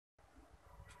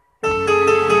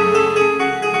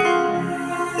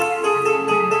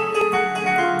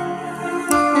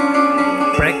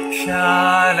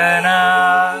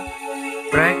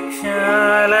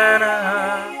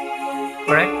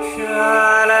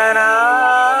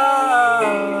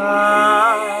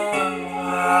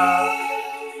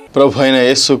ప్రభు అయిన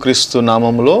యేసుక్రీస్తు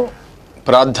నామములో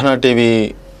ప్రార్థనా టీవీ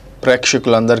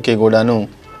ప్రేక్షకులందరికీ కూడాను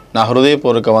నా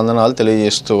హృదయపూర్వక వందనాలు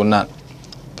తెలియజేస్తూ ఉన్నాను.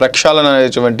 ప్రక్షాళన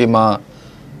అనేటువంటి మా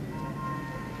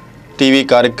టీవీ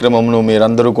కార్యక్రమమును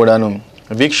మీరందరూ కూడాను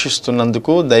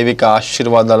వీక్షిస్తున్నందుకు, దైవిక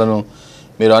ఆశీర్వాదాలను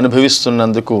మీరు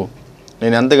అనుభవిస్తున్నందుకు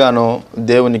నేను ఎంతగానో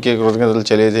దేవునికి కృతజ్ఞతలు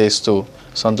తెలియజేస్తూ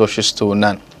సంతోషిస్తూ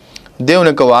ఉన్నాను. దేవుని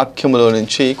యొక్క వాక్యములో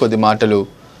నుంచి కొద్ది మాటలు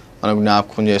మనం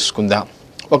జ్ఞాపకం చేసుకుందాం.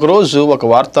 ఒకరోజు ఒక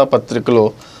వార్తాపత్రికలో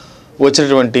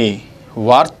వచ్చినటువంటి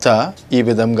వార్త ఈ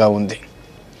విధంగా ఉంది.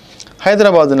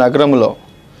 హైదరాబాదు నగరంలో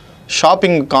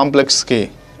షాపింగ్ కాంప్లెక్స్కి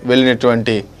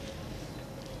వెళ్ళినటువంటి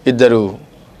ఇద్దరు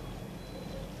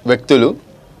వ్యక్తులు,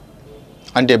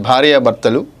 అంటే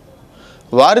భార్యాభర్తలు,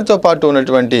 వారితో పాటు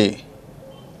ఉన్నటువంటి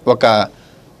ఒక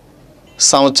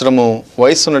సంవత్సరము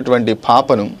వయసు ఉన్నటువంటి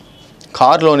పాపను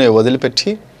కారులోనే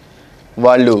వదిలిపెట్టి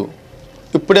వాళ్ళు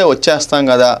ఇప్పుడే వచ్చేస్తాం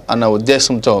కదా అన్న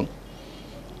ఉద్దేశంతో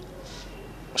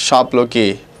షాప్లోకి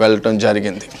వెళ్ళటం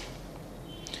జరిగింది.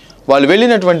 వాళ్ళు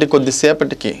వెళ్ళినటువంటి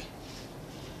కొద్దిసేపటికి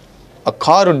ఆ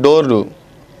కారు డోర్లు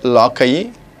లాక్ అయ్యి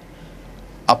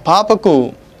ఆ పాపకు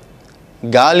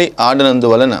గాలి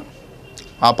ఆడనందువలన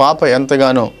ఆ పాప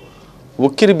ఎంతగానో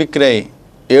ఉక్కిరి బిక్కిరై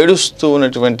ఏడుస్తూ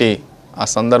ఉన్నటువంటి ఆ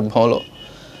సందర్భంలో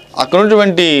అక్కడ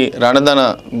ఉన్నటువంటి రణదన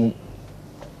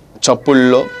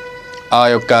చప్పుల్లో, ఆ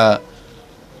యొక్క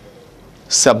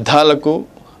శబ్దాలకు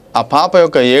ఆ పాప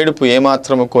యొక్క ఏడుపు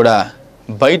ఏమాత్రము కూడా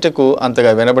బయటకు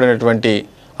అంతగా వినబడినటువంటి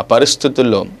ఆ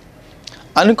పరిస్థితుల్లో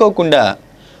అనుకోకుండా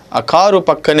ఆ కారు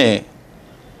పక్కనే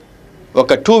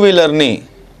ఒక 2-వీలర్ని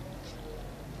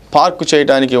పార్కు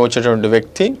చేయడానికి వచ్చేటువంటి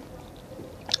వ్యక్తి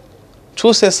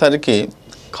చూసేసరికి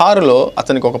కారులో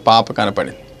అతనికి ఒక పాప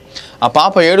కనపడింది. ఆ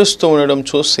పాప ఏడుస్తూ ఉండడం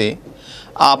చూసి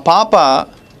ఆ పాప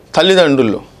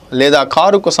తల్లిదండ్రులు లేదా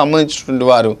కారుకు సంబంధించినటువంటి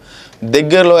వారు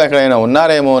దగ్గరలో ఎక్కడైనా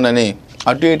ఉన్నారేమోనని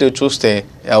అటు ఇటు చూస్తే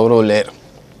ఎవరూ లేరు.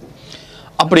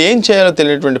 అప్పుడు ఏం చేయాలో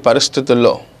తెలియనటువంటి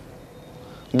పరిస్థితుల్లో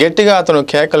గట్టిగా అతను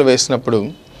కేకలు వేసినప్పుడు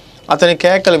అతని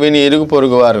కేకలు విని ఇరుగు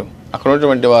పొరుగు వారు, అక్కడ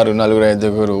ఉన్నటువంటి వారు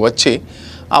 4-5 వచ్చి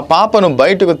ఆ పాపను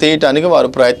బయటకు తీయటానికి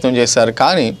వారు ప్రయత్నం చేశారు.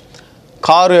 కానీ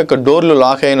కారు యొక్క డోర్లు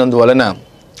లాక్ అయినందువలన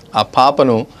ఆ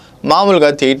పాపను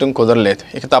మామూలుగా తీయటం కుదరలేదు.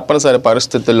 ఇక తప్పనిసరి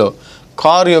పరిస్థితుల్లో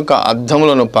కారు యొక్క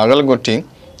అద్దములను పగలగొట్టి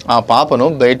ఆ పాపను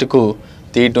బయటకు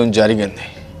తీయటం జరిగింది.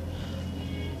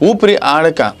 ఊపిరి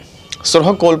ఆడక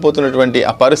స్పృహ కోల్పోతున్నటువంటి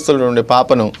ఆ పరిస్థితుల నుండి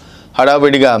పాపను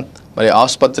హడావిడిగా మరి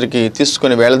ఆసుపత్రికి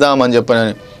తీసుకుని వెళదామని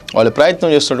చెప్పని వాళ్ళు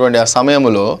ప్రయత్నం చేస్తున్నటువంటి ఆ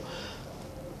సమయంలో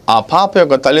ఆ పాప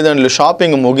యొక్క తల్లిదండ్రులు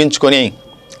షాపింగ్ ముగించుకొని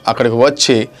అక్కడికి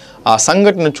వచ్చి ఆ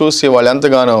సంఘటన చూసి వాళ్ళు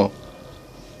ఎంతగానో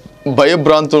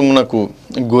భయభ్రాంతులకు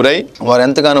గురై వారు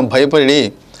ఎంతగానో భయపడి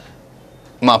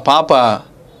మా పాప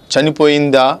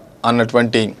చనిపోయిందా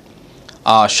అన్నటువంటి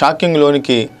ఆ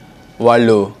షాకింగ్లోనికి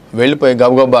వాళ్ళు వెళ్ళిపోయి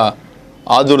గబగబా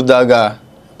ఆదుర్దాగా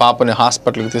పాపని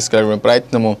హాస్పిటల్కి తీసుకెళ్ళే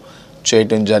ప్రయత్నము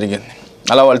చేయటం జరిగింది.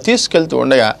 అలా వాళ్ళు తీసుకెళ్తూ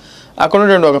ఉండగా అక్కడ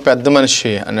ఉన్నటువంటి ఒక పెద్ద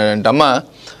మనిషి అన్నాడంటే, అమ్మ,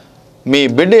 మీ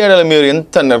బిడ్డ ఎడల మీరు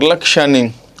ఎంత నిర్లక్ష్యాన్ని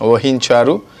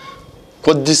వహించారు,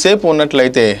 కొద్దిసేపు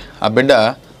ఉన్నట్లయితే ఆ బిడ్డ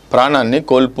ప్రాణాన్ని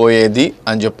కోల్పోయేది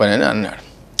అని చెప్పని అన్నాడు.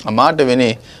 ఆ మాట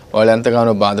విని వాళ్ళు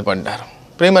ఎంతగానో బాధపడ్డారు.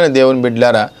 ప్రియమైన దేవుని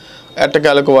బిడ్డలారా,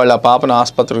 ఎట్టకేలకు వాళ్ళు ఆ పాపను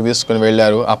ఆసుపత్రికి తీసుకుని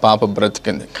వెళ్ళారు. ఆ పాప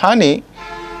బ్రతికింది. కానీ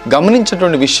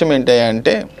గమనించేటువంటి విషయం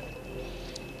ఏంటంటే,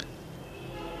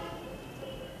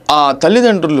 ఆ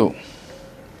తల్లిదండ్రులు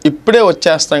ఇప్పుడే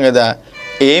వచ్చేస్తాం కదా,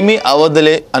 ఏమీ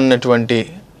అవదలే అన్నటువంటి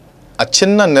ఆ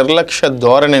చిన్న నిర్లక్ష్య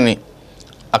ధోరణిని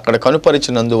అక్కడ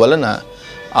కనుపరిచినందువలన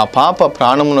ఆ పాప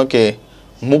ప్రాణమునకే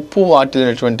ముప్పు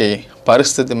వాటిల్లినటువంటి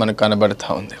పరిస్థితి మనకు కనబడుతూ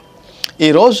ఉంది. ఈ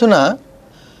రోజున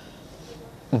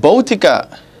భౌతిక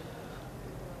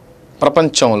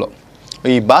ప్రపంచంలో,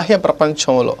 ఈ బాహ్య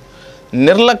ప్రపంచంలో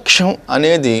నిర్లక్ష్యం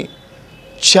అనేది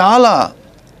చాలా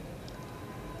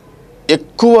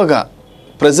ఎక్కువగా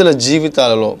ప్రజల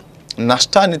జీవితాలలో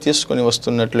నష్టాన్ని తీసుకొని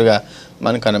వస్తున్నట్లుగా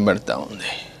మనకు కనబడుతూ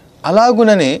ఉంది.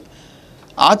 అలాగుననే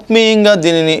ఆత్మీయంగా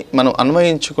దీనిని మనం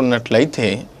అన్వయించుకున్నట్లయితే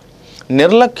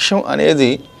నిర్లక్ష్యం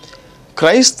అనేది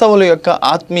క్రైస్తవుల యొక్క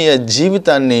ఆత్మీయ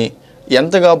జీవితాన్ని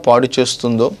ఎంతగా పాడు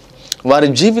చేస్తుందో, వారి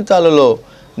జీవితాలలో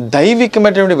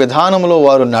దైవికమైనటువంటి విధానంలో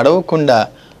వారు నడవకుండా,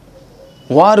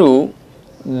 వారు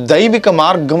దైవిక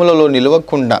మార్గములలో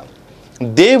నిలవకుండా,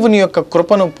 దేవుని యొక్క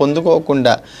కృపను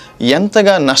పొందుకోకుండా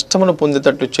ఎంతగా నష్టమును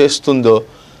పొందేటట్టు చేస్తుందో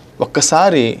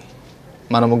ఒక్కసారి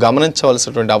మనము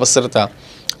గమనించవలసినటువంటి అవసరత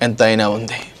ఎంతైనా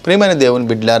ఉంది. ప్రియమైన దేవుని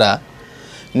బిడ్డలారా,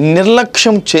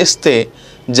 నిర్లక్ష్యం చేస్తే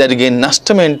జరిగే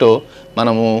నష్టమేంటో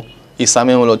మనము ఈ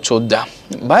సమయంలో చూద్దాం.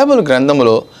 బైబిల్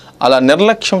గ్రంథంలో అలా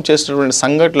నిర్లక్ష్యం చేసినటువంటి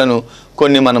సంఘటనలను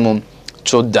కొన్ని మనము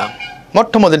చూద్దాం.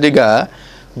 మొట్టమొదటిగా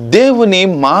దేవుని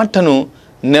మాటను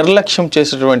నిర్లక్ష్యం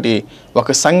చేసేటువంటి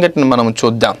ఒక సంఘటన మనం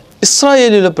చూద్దాం.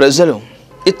 ఇశ్రాయేలీయుల ప్రజలు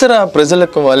ఇతర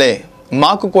ప్రజలకు వలె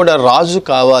మాకు కూడా రాజు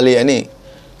కావాలి అని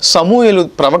సమూయేలు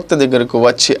ప్రవక్త దగ్గరకు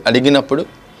వచ్చి అడిగినప్పుడు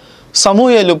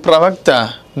సమూయేలు ప్రవక్త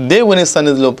దేవుని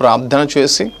సన్నిధిలో ప్రార్థన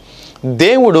చేసి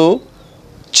దేవుడు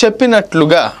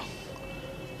చెప్పినట్లుగా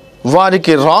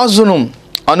వారికి రాజును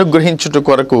అనుగ్రహించుట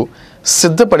కొరకు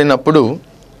సిద్ధపడినప్పుడు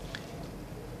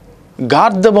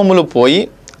గార్ధబములు పోయి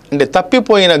అంటే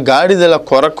తప్పిపోయిన గాడిదల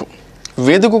కొరకు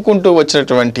వెతుకుకుంటూ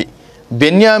వచ్చినటువంటి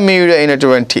బెన్యామీయుడు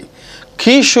అయినటువంటి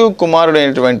కీషు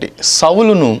కుమారుడైనటువంటి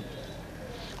సౌలును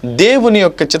దేవుని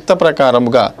యొక్క చిత్త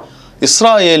ప్రకారముగా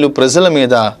ఇశ్రాయేలు ప్రజల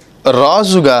మీద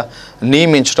రాజుగా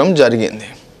నియమించడం జరిగింది.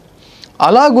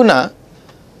 అలాగున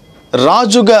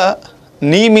రాజుగా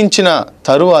నియమించిన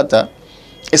తరువాత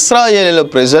ఇశ్రాయేలు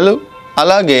ప్రజలు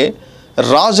అలాగే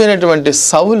రాజు అయినటువంటి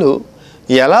సౌలు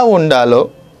ఎలా ఉండాలో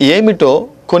ఏమిటో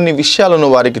కొన్ని విషయాలను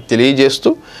వారికి తెలియజేస్తూ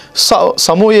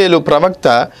సమూయేలు ప్రవక్త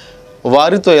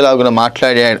వారితో ఎలాగున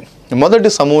మాట్లాడాడు. మొదటి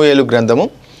సమూయేలు గ్రంథము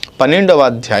 12వ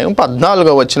అధ్యాయం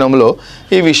 14వ వచనంలో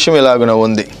ఈ విషయం ఎలాగున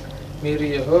ఉంది. మీరు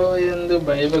యెహోవా యందు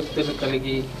భయభక్తులు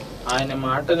కలిగి ఆయన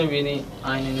మాటను విని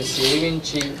ఆయనను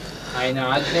సేవించి ఆయన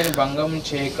ఆజ్ఞను భంగం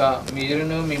చేయక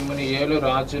మీరును మిమ్మును ఏలు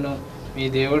రాజును మీ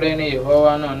దేవుడైన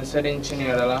యెహోవాను అనుసరించిన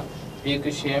యెడల మీకు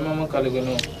క్షేమము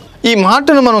కలుగును. ఈ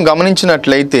మాటను మనం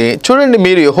గమనించినట్లయితే చూడండి,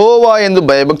 మీరు యెహోవా యందు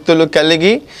భయభక్తులు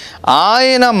కలిగి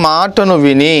ఆయన మాటను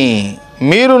విని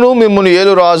మీరును మిమ్మును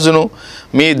ఏలు రాజును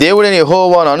మీ దేవుడైన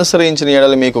యెహోవాను అనుసరించిన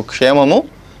యెడల మీకు క్షేమము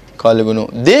కలుగును.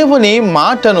 దేవుని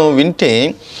మాటను వింటే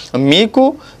మీకు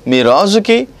మీ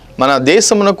రాజుకి మన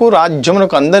దేశమునకు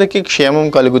రాజ్యమునకు అందరికీ క్షేమం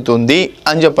కలుగుతుంది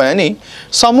అని చెప్పని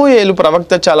సమూయేలు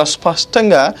ప్రవక్త చాలా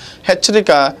స్పష్టంగా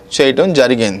హెచ్చరిక చేయటం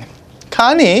జరిగింది.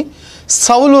 కానీ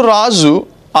సౌలు రాజు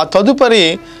ఆ తదుపరి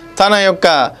తన యొక్క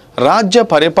రాజ్య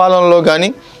పరిపాలనలో కానీ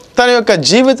తన యొక్క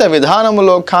జీవిత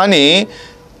విధానంలో కానీ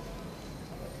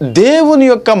దేవుని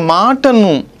యొక్క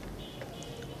మాటను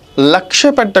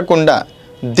లక్ష్య పెట్టకుండా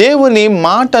దేవుని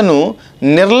మాటను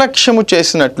నిర్లక్ష్యము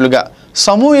చేసినట్లుగా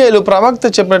సమూయేలు ప్రవక్త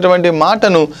చెప్పినటువంటి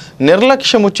మాటను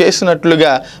నిర్లక్ష్యము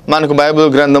చేసినట్లుగా మనకు బైబిల్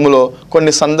గ్రంథములో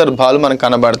కొన్ని సందర్భాలు మనకు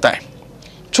కనబడతాయి.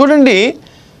 చూడండి,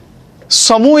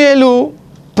 సమూయేలు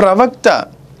ప్రవక్త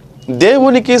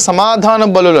దేవునికి సమాధాన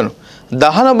బలులను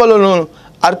దహన బలులను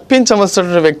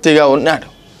అర్పించవలసిన వ్యక్తిగా ఉన్నాడు.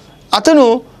 అతను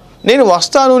నేను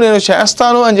వస్తాను, నేను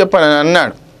చేస్తాను అని చెప్పని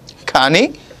అన్నాడు. కానీ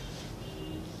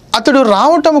అతడు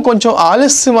రావటం కొంచెం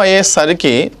ఆలస్యం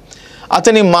అయ్యేసరికి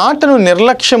అతని మాటను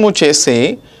నిర్లక్ష్యము చేసి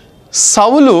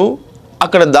సౌలు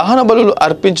అక్కడ దహన బలులు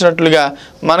అర్పించినట్లుగా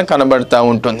మనకు కనబడుతూ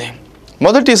ఉంటుంది.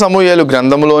 మొదటి సమూయేలు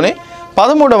గ్రంథంలోనే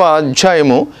 13వ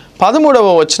అధ్యాయము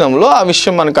 13వ వచనంలో ఆ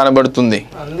విషయం మనకు కనబడుతుంది.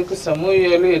 అందుకు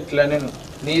సమూయేలు ఇట్లనెను,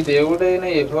 నీ దేవుడైన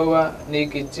యెహోవా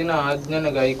నీకు ఇచ్చిన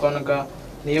ఆజ్ఞను గైకొనక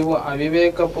నీవు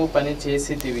అవివేకపు పని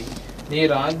చేసితివి. నీ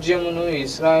రాజ్యమును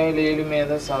ఇశ్రాయేలీయుల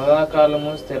మీద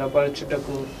సదాకాలము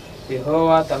స్థిరపరచుటకు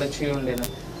యెహోవా తలచి ఉండెను,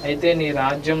 అయితే నీ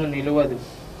రాజ్యము నిలువదు.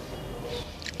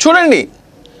 చూడండి,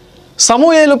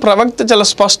 సమూయేలు ప్రవక్త చాలా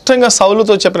స్పష్టంగా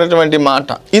సౌలుతో చెప్పినటువంటి మాట,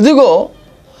 ఇదిగో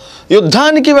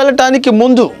యుద్ధానికి వెళ్ళటానికి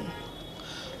ముందు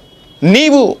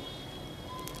నీవు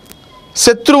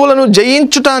శత్రువులను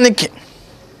జయించటానికి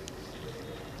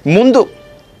ముందు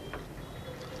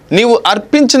నీవు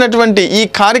అర్పించినటువంటి ఈ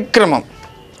కార్యక్రమం,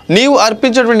 నీవు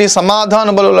అర్పించినటువంటి సమాధాన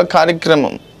బలుల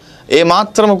కార్యక్రమం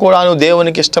ఏమాత్రము కూడా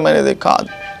దేవునికి ఇష్టమైనది కాదు.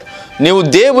 నీవు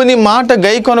దేవుని మాట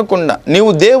గైకొనకుండా,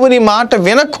 నీవు దేవుని మాట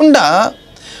వినకుండా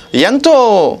ఎంతో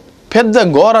పెద్ద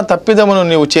ఘోర తప్పిదమును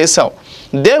నీవు చేశావు.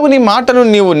 దేవుని మాటను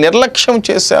నీవు నిర్లక్ష్యం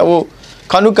చేశావు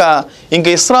కనుక ఇంక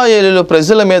ఇశ్రాయేలు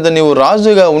ప్రజల మీద నీవు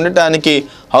రాజుగా ఉండటానికి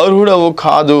అర్హుడవు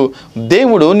కాదు.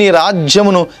 దేవుడు నీ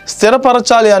రాజ్యమును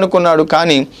స్థిరపరచాలి అనుకున్నాడు,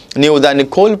 కానీ నీవు దాన్ని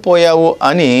కోల్పోయావు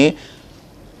అని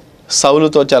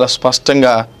సౌలుతో చాలా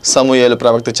స్పష్టంగా సమూయేలు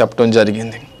ప్రవక్త చెప్పడం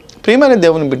జరిగింది. ప్రియమైన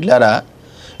దేవుని బిడ్డలారా,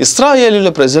 ఇశ్రాయేలీయుల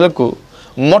ప్రజలకు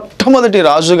మొట్టమొదటి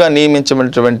రాజుగా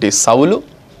నియమించబడినటువంటి సౌలు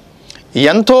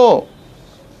ఎంతో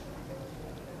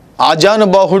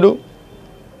ఆజానుబాహుడు,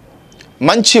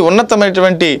 మంచి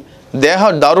ఉన్నతమైనటువంటి దేహ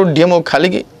దారుఢ్యము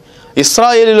కలిగి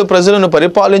ఇశ్రాయేలీయుల ప్రజలను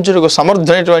పరిపాలించుటకు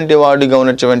సమర్థమైనటువంటి వాడిగా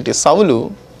ఉన్నటువంటి సౌలు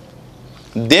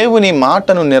దేవుని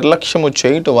మాటను నిర్లక్ష్యము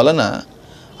చేయటం వలన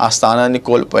ఆ స్థానాన్ని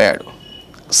కోల్పోయాడు.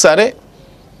 సరే,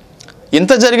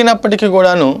 ఇంత జరిగినప్పటికీ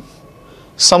కూడాను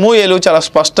సమూయేలు చాలా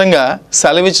స్పష్టంగా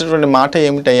సెలవిచ్చినటువంటి మాట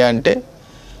ఏమిటయ్యా అంటే,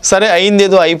 సరే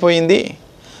అయిందేదో అయిపోయింది,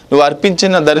 నువ్వు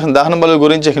అర్పించిన దహన బలుల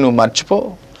గురించి నువ్వు మర్చిపో,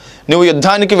 నువ్వు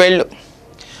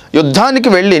యుద్ధానికి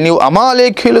వెళ్ళి నీవు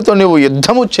అమాలేకీయులతో నువ్వు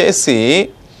యుద్ధము చేసి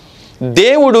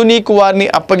దేవుడు నీకు వారిని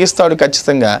అప్పగిస్తాడు.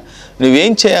 ఖచ్చితంగా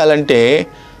నువ్వేం చేయాలంటే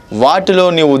వాటిలో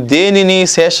నీవు దేనిని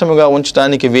శేషముగా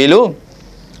ఉంచడానికి వీలు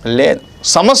లేదు.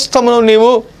 సమస్తమును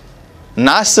నీవు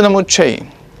నాశనము చేయి,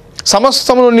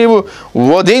 సమస్తమును నీవు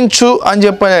వధించు అని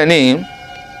చెప్పని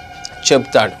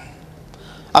చెప్తాడు.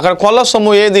 అక్కడ కొల్ల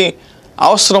సొమ్ము ఏది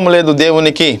అవసరం లేదు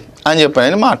దేవునికి అని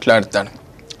చెప్పని మాట్లాడతాడు.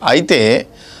 అయితే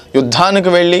యుద్ధానికి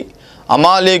వెళ్ళి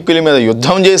అమాలేకుల మీద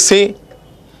యుద్ధం చేసి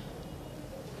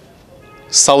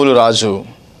సౌలు రాజు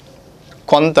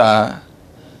కొంత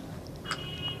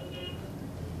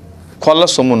కొల్ల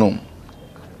సొమ్మును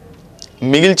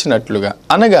మిగిల్చినట్లుగా,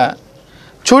 అనగా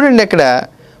చూడండి ఇక్కడ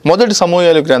మొదటి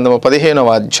సమూయేలు గ్రంథము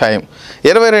 15వ అధ్యాయం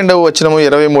 22వ వచనము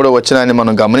 23వ వచనాన్ని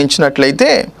మనం గమనించినట్లయితే,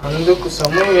 అందుకు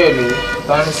సమూయేలు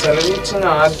తాను సెలవిచ్చిన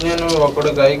ఆజ్ఞను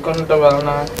ఒకడు గైకొనుట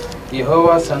వలన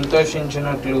యెహోవా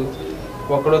సంతోషించినట్లు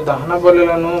ఒకడు దహన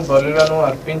బలులను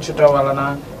అర్పించుట వలన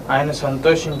ఆయన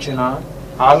సంతోషించిన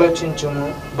ఆలోచించుము.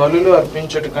 బలులు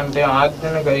అర్పించుట కంటే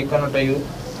ఆజ్ఞను గైకొనుటయు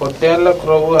పొట్టేళ్ల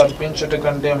క్రొవ్వు అర్పించుట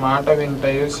కంటే మాట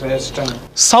వింటయు శ్రేష్టం.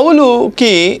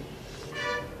 సౌలుకి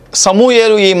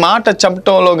సమూయేలు ఈ మాట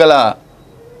చెప్పటంలో గల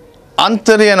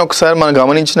ఆంతర్యాన్ని ఒకసారి మనం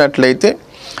గమనించినట్లయితే,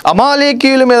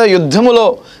 అమాలేకీయుల మీద యుద్ధములో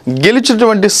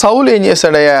గెలిచినటువంటి సౌలు ఏం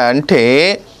చేశాడయ్యా అంటే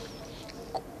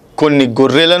కొన్ని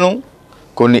గొర్రెలను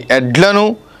కొన్ని ఎడ్లను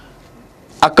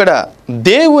అక్కడ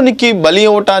దేవునికి బలి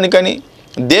ఇవ్వటానికని,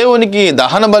 దేవునికి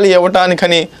దహన బలి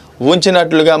ఇవ్వటానికని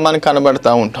ఉంచినట్లుగా మనకు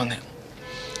కనబడతా ఉంటుంది.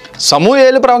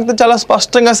 సమూయేలు ప్రవక్త చాలా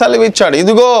స్పష్టంగా సెలవిచ్చాడు,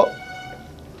 ఇదిగో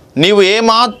నీవు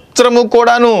ఏమాత్రము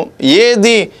కూడాను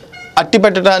ఏది అట్టి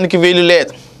పెట్టడానికి వీలు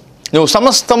లేదు, నువ్వు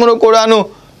సమస్తమును కూడాను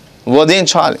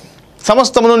వధించాలి,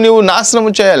 సమస్తమును నువ్వు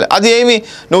నాశనము చేయాలి, అది ఏమి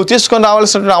నువ్వు తీసుకొని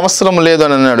రావాల్సిన అవసరం లేదు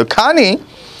అని అన్నాడు. కానీ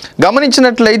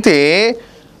గమనించినట్లయితే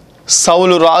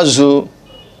సౌలు రాజు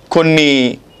కొన్ని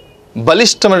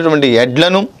బలిష్టమైనటువంటి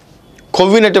ఎడ్లను,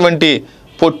 కొవ్వినటువంటి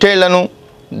పొట్టేళ్లను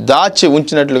దాచి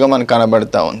ఉంచినట్లుగా మనకు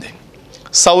కనబడతా ఉంది.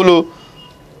 సౌలు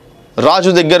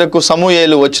రాజు దగ్గరకు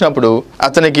సమూయేలు వచ్చినప్పుడు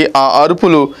అతనికి ఆ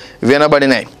అరుపులు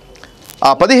వినబడినాయి.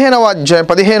 ఆ 15వ అధ్యాయం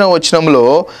 15వ వచనంలో,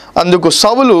 అందుకు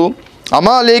సౌలు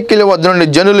అమాలేకీయుల వద్ద నుండి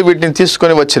జనులు వీటిని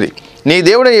తీసుకొని వచ్చిరి, నీ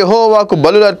దేవుడైన యెహోవాకు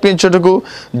బలులు అర్పించుటకు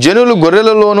జనులు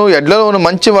గొర్రెలలోను ఎడ్లలోను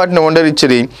మంచి వాటిని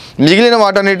వండరిచ్చిరి, మిగిలిన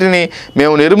వాటన్నిటిని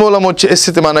మేము నిర్మూలము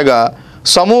చేసిమనగా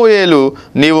సమూయేలు,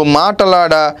 నీవు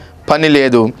మాటలాడ పని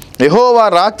లేదు, యెహోవా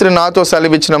రాత్రి నాతో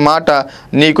సెలవిచ్చిన మాట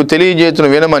నీకు తెలియజేతును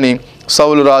వినమని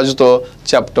సౌలు రాజుతో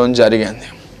చెప్పడం జరిగింది.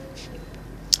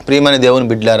 ప్రియమైన దేవుని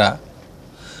బిడ్డలారా,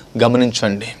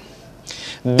 గమనించండి,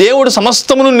 దేవుడు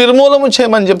సమస్తమును నిర్మూలము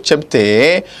చేయమని చెప్తే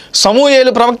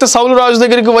సమూయేలు ప్రవక్త సౌలు రాజు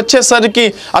దగ్గరికి వచ్చేసరికి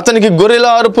అతనికి గొర్రెల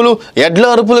అరుపులు ఎడ్ల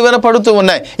అరుపులు వినపడుతూ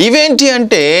ఉన్నాయి. ఇవేంటి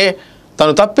అంటే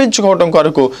తను తప్పించుకోవటం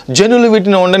కొరకు జనులు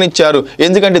వీటిని ఉండనిచ్చారు,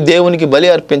 ఎందుకంటే దేవునికి బలి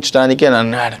అర్పించడానికి అని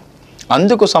అన్నాడు.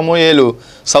 అందుకు సమూయేలు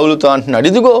సౌలుతో అంటున్నాడు,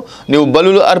 ఇదిగో నువ్వు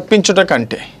బలులు అర్పించుట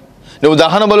కంటే, నువ్వు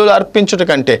దహన బలులు అర్పించుట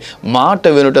కంటే మాట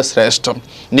వినుట శ్రేష్టం.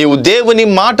 నీవు దేవుని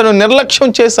మాటను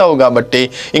నిర్లక్ష్యం చేశావు కాబట్టి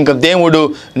ఇంకా దేవుడు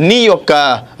నీ యొక్క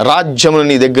రాజ్యమును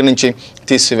నీ దగ్గర నుంచి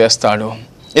తీసివేస్తాడు.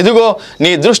 ఇదిగో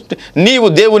నీవు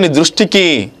దేవుని దృష్టికి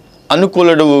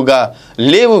అనుకూలుడుగా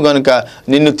లేవు గనుక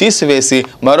నిన్ను తీసివేసి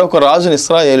మరొక రాజుని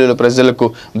ఇశ్రాయేలు ప్రజలకు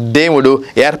దేవుడు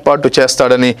ఏర్పాటు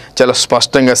చేస్తాడని చాలా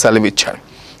స్పష్టంగా సెలవిచ్చాడు.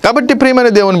 కాబట్టి ప్రియమైన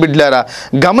దేవుని బిడ్డలారా,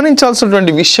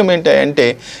 గమనించాల్సినటువంటి విషయం ఏంటంటే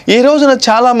ఈ రోజున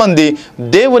చాలామంది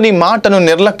దేవుని మాటను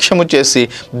నిర్లక్ష్యము చేసి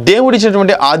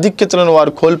దేవుడిచ్చినటువంటి ఆధిక్యతలను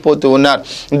వారు కోల్పోతూ ఉన్నారు.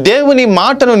 దేవుని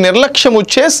మాటను నిర్లక్ష్యము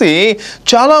చేసి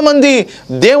చాలామంది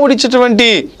దేవుడిచ్చినటువంటి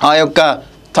ఆ యొక్క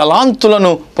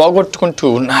తలాంతులను పోగొట్టుకుంటూ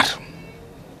ఉన్నారు.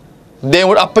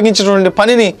 దేవుడు అప్పగించినటువంటి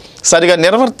పనిని సరిగా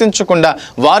నిర్వర్తించకుండా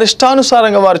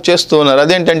వారిష్టానుసారంగా వారు చేస్తూ ఉన్నారు.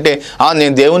 అదేంటంటే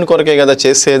నేను దేవుని కొరకే కదా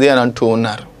చేసేది అని అంటూ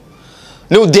ఉన్నారు.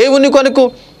 నువ్వు దేవుని కొరకు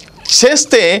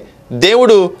చేస్తే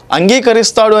దేవుడు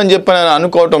అంగీకరిస్తాడు అని చెప్పి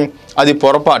అనుకోవటం అది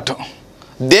పొరపాటు.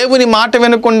 దేవుని మాట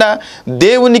వినకుండా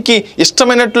దేవునికి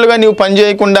ఇష్టమైనట్లుగా నీవు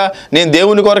పనిచేయకుండా నేను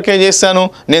దేవుని కొరకే చేశాను,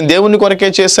 నేను దేవుని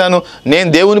కొరకే చేశాను, నేను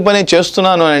దేవుని పనే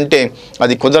చేస్తున్నాను అని అంటే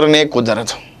అది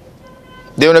కుదరదు.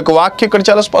 దేవుని యొక్క వాక్యం ఇక్కడ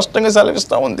చాలా స్పష్టంగా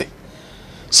సెలవిస్తూ ఉంది.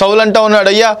 సౌలు అంటా ఉన్నాడు,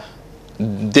 అయ్యా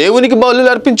దేవునికి బలులు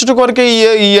అర్పించుట కొరకే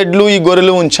ఈ ఎడ్లు ఈ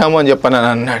గొర్రెలు ఉంచాము అని చెప్పని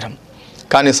అన్నాడు.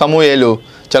 కానీ సమూయేలు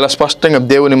చాలా స్పష్టంగా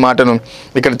దేవుని మాటను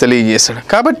ఇక్కడ తెలియజేశాడు.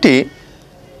 కాబట్టి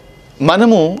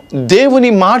మనము దేవుని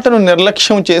మాటను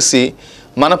నిర్లక్ష్యం చేసి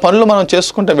మన పనులు మనం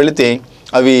చేసుకుంటూ వెళితే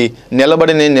అవి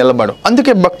నిలబడు.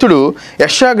 అందుకే భక్తుడు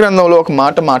యెషయా గ్రంథంలో ఒక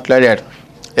మాట మాట్లాడాడు.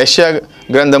 యెషయా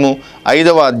గ్రంథము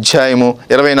 5వ అధ్యాయము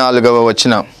 24వ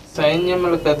వచనం,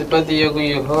 సైన్యములకు అధిపతియగు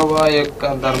యెహోవా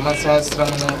యొక్క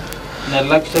ధర్మశాస్త్రమును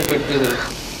నిర్లక్ష్య పెట్టుదురు,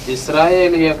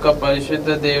 ఇశ్రాయేలు యొక్క పరిశుద్ధ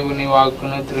దేవుని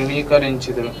వాక్కును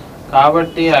తృణీకరించుదురు.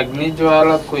 కాబట్టి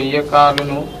అగ్నిజ్వాల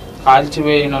కొయ్యకాలును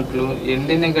కాల్చివేయినట్లు,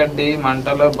 ఎండిన గడ్డి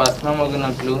మంటలో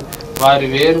భస్మమగునట్లు వారి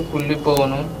వేరు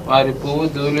కుళ్ళిపోవును, వారి పువ్వు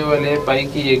ధూళివలే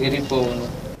పైకి ఎగిరిపోవును.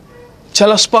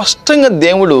 చాలా స్పష్టంగా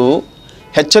దేవుడు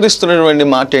హెచ్చరిస్తున్నటువంటి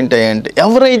మాట ఏంటంటే,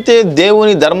 ఎవరైతే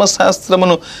దేవుని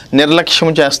ధర్మశాస్త్రమును నిర్లక్ష్యం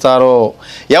చేస్తారో,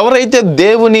 ఎవరైతే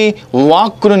దేవుని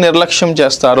వాక్కును నిర్లక్ష్యం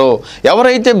చేస్తారో,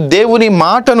 ఎవరైతే దేవుని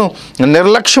మాటను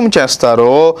నిర్లక్ష్యం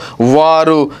చేస్తారో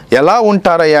వారు ఎలా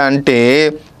ఉంటారయ్యా అంటే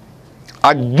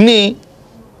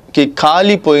అగ్నికి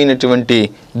కాలిపోయినటువంటి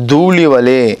ధూళి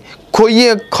వలె, కొయ్య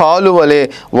కాలు వలె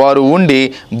వారు ఉండి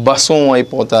భస్మం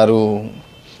అయిపోతారు.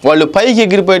 వాళ్ళు పైకి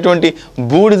ఎగిరిపోయేటువంటి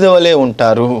బూడిద వలె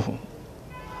ఉంటారు.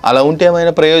 అలా ఉంటే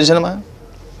ఏమైనా ప్రయోజనమా?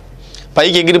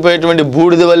 పైకి ఎగిరిపోయేటువంటి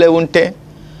బూడిద వలె ఉంటే,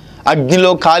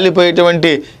 అగ్నిలో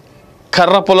కాలిపోయేటువంటి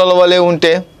కర్ర పొలల వలె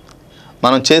ఉంటే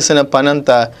మనం చేసిన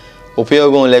పనంతా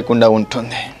ఉపయోగం లేకుండా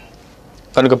ఉంటుంది.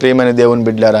 కనుక ప్రియమైన దేవుని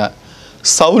బిడ్డలారా,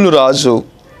 సౌలు రాజు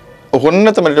ఒక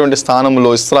ఉన్నతమైనటువంటి స్థానంలో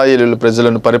ఇశ్రాయేలు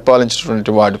ప్రజలను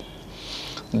పరిపాలించినటువంటి వాడు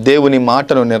దేవుని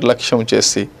మాటను నిర్లక్ష్యం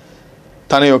చేసి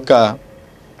తన యొక్క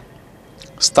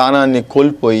స్థానాన్ని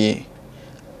కోల్పోయి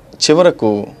చివరకు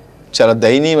చాలా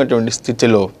దయనీయమైనటువంటి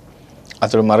స్థితిలో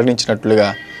అతడు మరణించినట్లుగా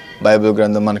బైబిల్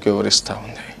గ్రంథం మనకు వివరిస్తూ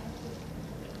ఉంది.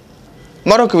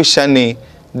 మరొక విషయాన్ని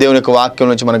దేవుని యొక్క వాక్యం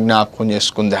నుంచి మనం జ్ఞాపకం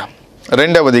చేసుకుందాం.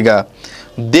 రెండవదిగా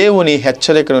దేవుని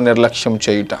హెచ్చరికను నిర్లక్ష్యం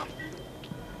చేయుట.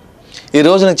 ఈ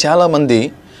రోజున చాలామంది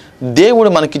దేవుడు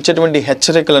మనకిచ్చేటువంటి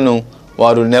హెచ్చరికలను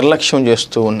వారు నిర్లక్ష్యం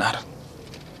చేస్తూ ఉన్నారు.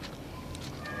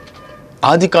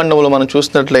 ఆదికాండంలో మనం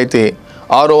చూసినట్లయితే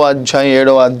 6వ అధ్యాయం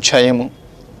 7వ అధ్యాయము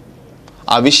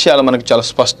ఆ విషయాలు మనకు చాలా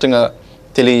స్పష్టంగా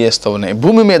తెలియజేస్తూ ఉన్నాయి.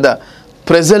 భూమి మీద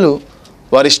ప్రజలు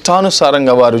వారి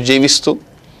ఇష్టానుసారంగా వారు జీవిస్తూ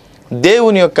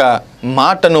దేవుని యొక్క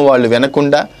మాటను వాళ్ళు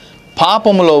వినకుండా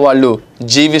పాపములో వాళ్ళు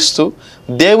జీవిస్తూ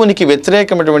దేవునికి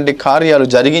వ్యతిరేకమైనటువంటి కార్యాలు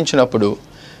జరిగించినప్పుడు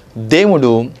దేవుడు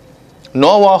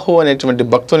నోవాహు అనేటువంటి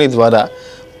భక్తుని ద్వారా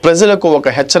ప్రజలకు ఒక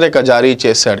హెచ్చరిక జారీ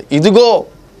చేశాడు. ఇదిగో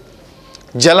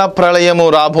జల ప్రళయము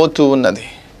రాబోతూ ఉన్నది,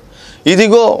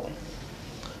 ఇదిగో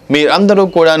మీరందరూ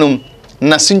కూడాను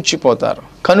నశించిపోతారు.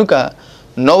 కనుక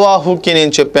నోవాహుకి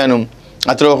నేను చెప్పాను,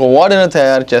 అతడు ఒక ఓడను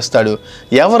తయారు చేస్తాడు.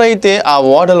 ఎవరైతే ఆ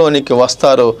ఓడలోనికి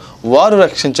వస్తారో వారు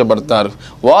రక్షించబడతారు,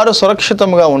 వారు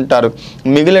సురక్షితంగా ఉంటారు,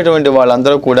 మిగిలినటువంటి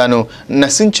వాళ్ళందరూ కూడాను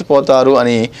నశించిపోతారు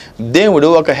అని దేవుడు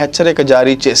ఒక హెచ్చరిక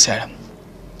జారీ చేశాడు.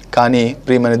 కానీ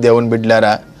ప్రియమైన దేవుని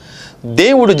బిడ్డలారా,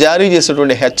 దేవుడు జారీ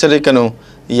చేసేటువంటి హెచ్చరికను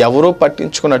ఎవరూ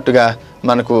పట్టించుకున్నట్టుగా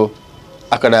మనకు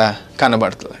అక్కడ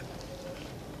కనబడుతుంది.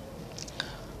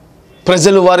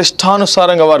 ప్రజలు వారి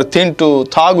ఇష్టానుసారంగా వారు తింటూ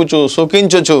తాగుచు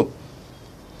సుఖించుచు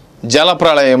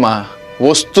జలప్రళయమా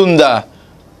వస్తుందా,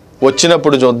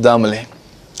 వచ్చినప్పుడు చూద్దాములే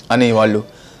అని వాళ్ళు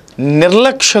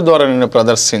నిర్లక్ష్య ధోరణిని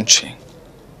ప్రదర్శించి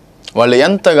వాళ్ళు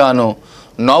ఎంతగానో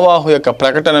నోవాహు యొక్క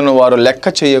ప్రకటనను వారు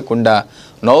లెక్క చేయకుండా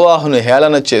నోవాహును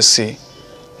హేళన చేసి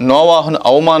నోవాహును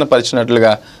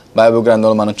అవమానపరిచినట్లుగా బైబిల్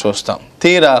గ్రంథంలో మనం చూస్తాం.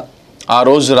 తీరా ఆ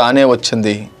రోజు రానే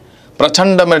వచ్చింది.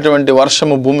 ప్రచండమైనటువంటి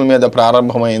వర్షము భూమి మీద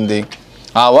ప్రారంభమైంది.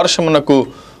 ఆ వర్షమునకు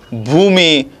భూమి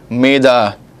మీద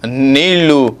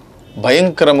నీళ్లు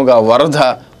భయంకరముగా వరద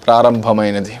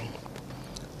ప్రారంభమైనది.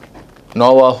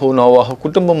 నోవాహు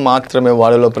కుటుంబం మాత్రమే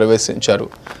వాడలో ప్రవేశించారు.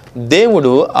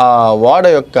 దేవుడు ఆ వాడ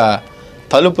యొక్క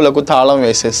తలుపులకు తాళం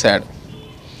వేసేసాడు.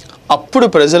 అప్పుడు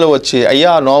ప్రజలు వచ్చి,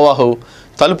 అయ్యా నోవాహు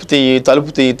తలుపు తీయి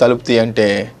తలుపు తీయి తలుపు తీయి అంటే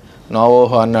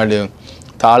నోవాహు అన్నాడు,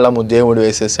 తాళము దేవుడు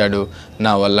వేసేసాడు,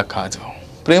 నా వల్ల కాదు.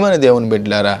 ప్రియమైన దేవుని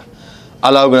బిడ్డలారా,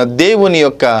 అలాగున దేవుని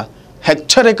యొక్క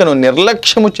హెచ్చరికను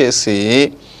నిర్లక్ష్యము చేసి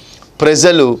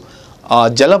ప్రజలు ఆ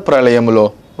జల ప్రళయములో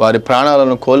వారి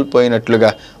ప్రాణాలను కోల్పోయినట్లుగా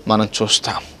మనం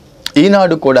చూస్తాం.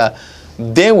 ఈనాడు కూడా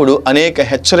దేవుడు అనేక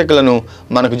హెచ్చరికలను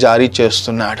మనకు జారీ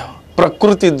చేస్తున్నాడు.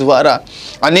 ప్రకృతి ద్వారా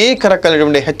అనేక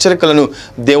రకాలైనటువంటి హెచ్చరికలను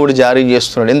దేవుడు జారీ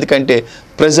చేస్తున్నాడు. ఎందుకంటే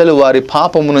ప్రజలు వారి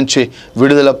పాపము నుంచి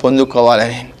విడుదల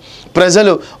పొందుకోవాలని,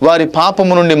 ప్రజలు వారి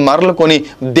పాపము నుండి మరలుకొని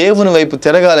దేవుని వైపు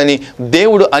తిరగాలని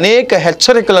దేవుడు అనేక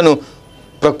హెచ్చరికలను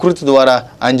ప్రకృతి ద్వారా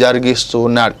ఆయన జరిగిస్తూ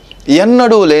ఉన్నాడు.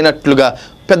 ఎన్నడూ లేనట్లుగా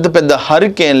పెద్ద పెద్ద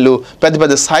హరికేన్లు, పెద్ద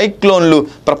పెద్ద సైక్లోన్లు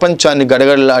ప్రపంచాన్ని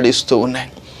గడగడలాడిస్తూ ఉన్నాయి.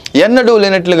 ఎన్నడూ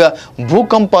లేనట్లుగా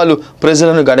భూకంపాలు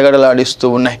ప్రజలను గడగడలాడిస్తూ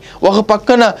ఉన్నాయి. ఒక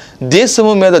పక్కన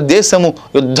దేశము మీద దేశము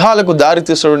యుద్ధాలకు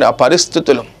దారితీస్తున్న ఆ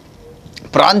పరిస్థితులు,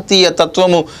 ప్రాంతీయ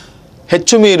తత్వము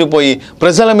హెచ్చుమీరిపోయి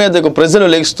ప్రజల మీదకు ప్రజలు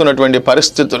లేస్తున్నటువంటి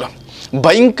పరిస్థితులు,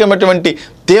 భయంకరమైనటువంటి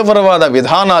తీవ్రవాద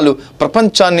విధానాలు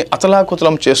ప్రపంచాన్ని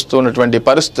అతలాకుతలం చేస్తున్నటువంటి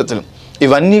పరిస్థితులు,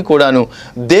 ఇవన్నీ కూడాను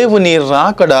దేవుని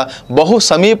రాకడ బహు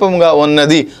సమీపంగా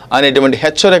ఉన్నది అనేటువంటి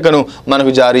హెచ్చరికను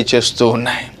మనకు జారీ చేస్తూ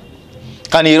ఉన్నాయి.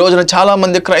 కానీ ఈ రోజున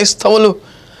చాలామంది క్రైస్తవులు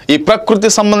ఈ ప్రకృతి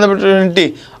సంబంధమైనటువంటి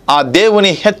ఆ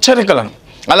దేవుని హెచ్చరికలను,